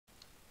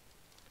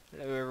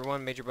Hello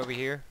everyone, Major Bubby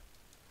here.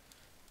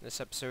 In this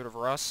episode of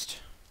Rust,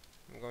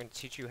 I'm going to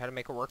teach you how to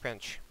make a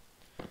workbench.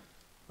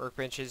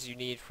 Workbenches you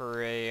need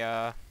for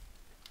a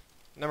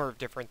number of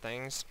different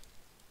things.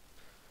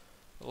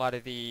 A lot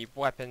of the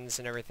weapons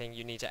and everything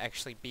you need to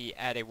actually be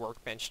at a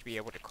workbench to be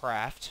able to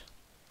craft.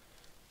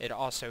 It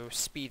also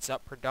speeds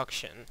up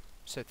production,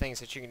 so things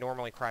that you can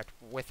normally craft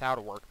without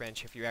a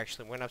workbench, if you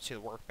actually went up to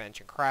the workbench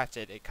and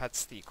crafted, it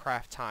cuts the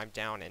craft time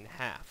down in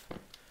half.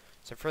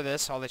 So for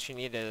this, all that you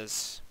need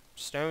is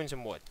stones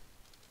and wood.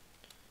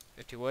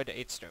 50 wood,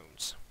 8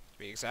 stones, to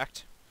be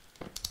exact.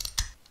 So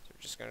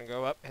we're just going to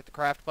go up, hit the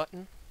craft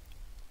button.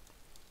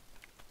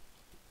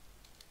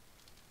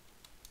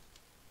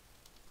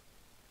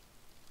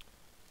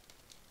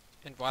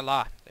 And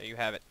voila, there you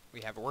have it.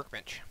 We have a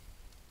workbench.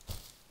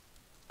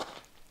 I'm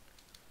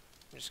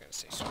just going to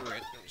say screw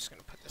it. I'm just going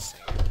to put this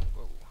thing...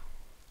 Whoa.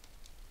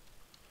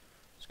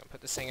 Just going to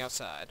put this thing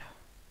outside.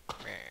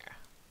 Yeah.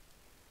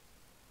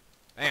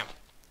 Bam.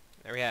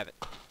 There we have it.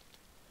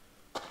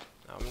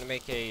 Now I'm going to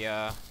make a,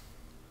 let's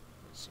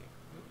see.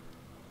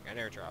 Got an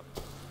airdrop.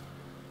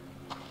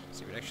 Let's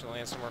see if it actually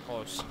lands somewhere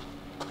close.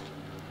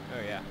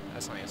 Oh yeah,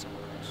 that's landing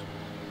somewhere close.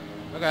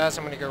 Okay guys,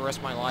 I'm going to go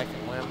rest my life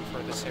and limb for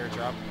this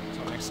airdrop.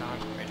 Until next time,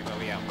 Major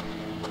Bubby out.